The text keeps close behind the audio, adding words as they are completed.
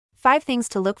5 things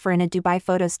to look for in a Dubai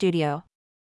photo studio.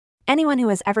 Anyone who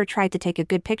has ever tried to take a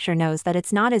good picture knows that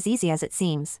it's not as easy as it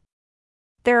seems.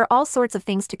 There are all sorts of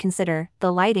things to consider: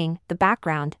 the lighting, the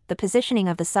background, the positioning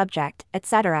of the subject,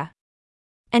 etc.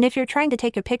 And if you're trying to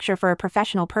take a picture for a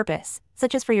professional purpose,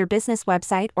 such as for your business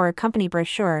website or a company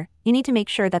brochure, you need to make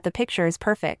sure that the picture is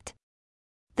perfect.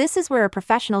 This is where a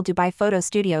professional Dubai photo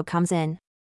studio comes in.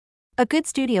 A good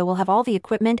studio will have all the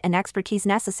equipment and expertise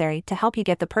necessary to help you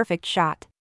get the perfect shot.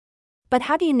 But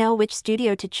how do you know which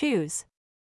studio to choose?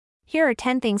 Here are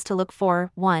 10 things to look for.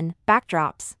 1.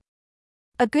 Backdrops.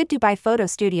 A good Dubai photo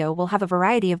studio will have a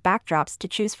variety of backdrops to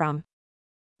choose from.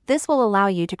 This will allow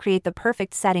you to create the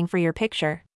perfect setting for your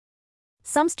picture.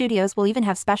 Some studios will even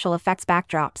have special effects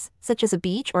backdrops, such as a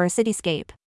beach or a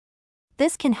cityscape.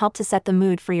 This can help to set the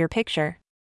mood for your picture.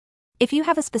 If you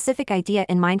have a specific idea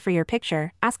in mind for your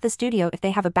picture, ask the studio if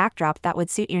they have a backdrop that would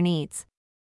suit your needs.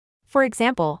 For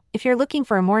example, if you're looking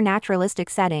for a more naturalistic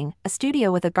setting, a studio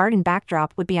with a garden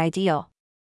backdrop would be ideal.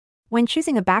 When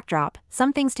choosing a backdrop,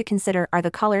 some things to consider are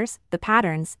the colors, the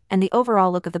patterns, and the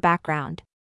overall look of the background.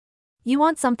 You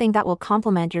want something that will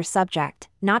complement your subject,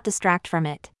 not distract from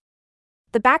it.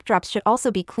 The backdrops should also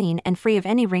be clean and free of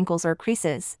any wrinkles or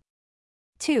creases.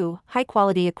 2.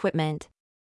 High-quality equipment.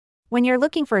 When you're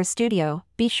looking for a studio,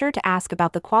 be sure to ask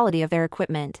about the quality of their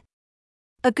equipment.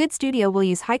 A good studio will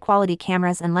use high-quality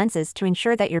cameras and lenses to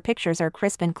ensure that your pictures are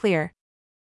crisp and clear.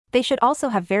 They should also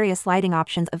have various lighting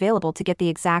options available to get the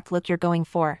exact look you're going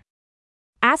for.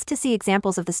 Ask to see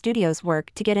examples of the studio's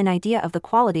work to get an idea of the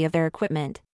quality of their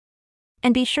equipment.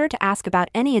 And be sure to ask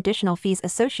about any additional fees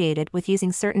associated with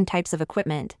using certain types of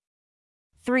equipment.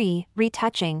 3.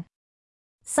 Retouching.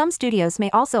 Some studios may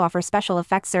also offer special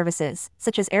effects services,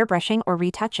 such as airbrushing or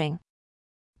retouching.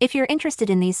 If you're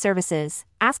interested in these services,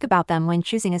 ask about them when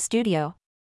choosing a studio.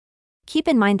 Keep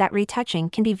in mind that retouching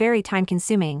can be very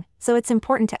time-consuming, so it's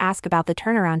important to ask about the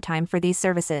turnaround time for these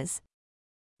services.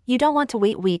 You don't want to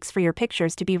wait weeks for your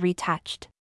pictures to be retouched.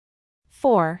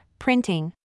 4.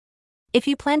 Printing. If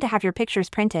you plan to have your pictures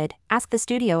printed, ask the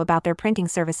studio about their printing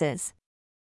services.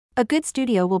 A good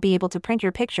studio will be able to print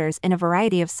your pictures in a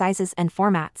variety of sizes and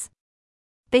formats.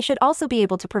 They should also be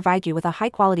able to provide you with a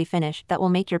high-quality finish that will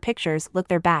make your pictures look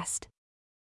their best.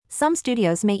 Some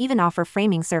studios may even offer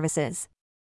framing services.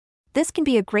 This can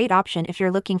be a great option if you're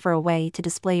looking for a way to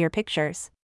display your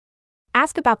pictures.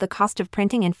 Ask about the cost of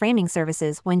printing and framing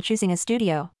services when choosing a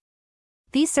studio.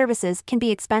 These services can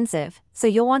be expensive, so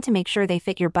you'll want to make sure they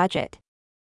fit your budget.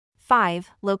 5.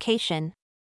 Location.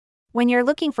 When you're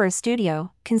looking for a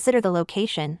studio, consider the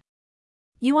location.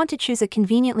 You want to choose a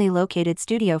conveniently located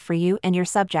studio for you and your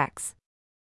subjects.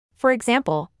 For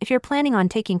example, if you're planning on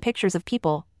taking pictures of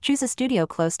people, choose a studio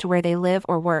close to where they live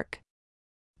or work.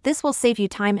 This will save you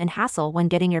time and hassle when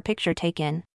getting your picture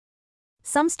taken.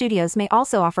 Some studios may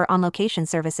also offer on-location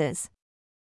services.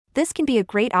 This can be a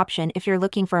great option if you're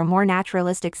looking for a more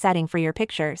naturalistic setting for your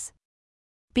pictures.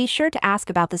 Be sure to ask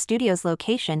about the studio's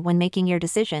location when making your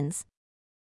decisions.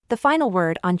 The final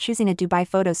word on choosing a Dubai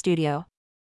photo studio.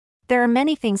 There are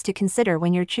many things to consider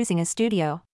when you're choosing a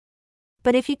studio.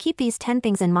 But if you keep these 10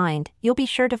 things in mind, you'll be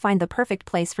sure to find the perfect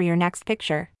place for your next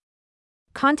picture.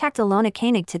 Contact Alona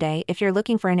Koenig today if you're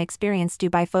looking for an experienced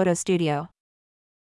Dubai photo studio.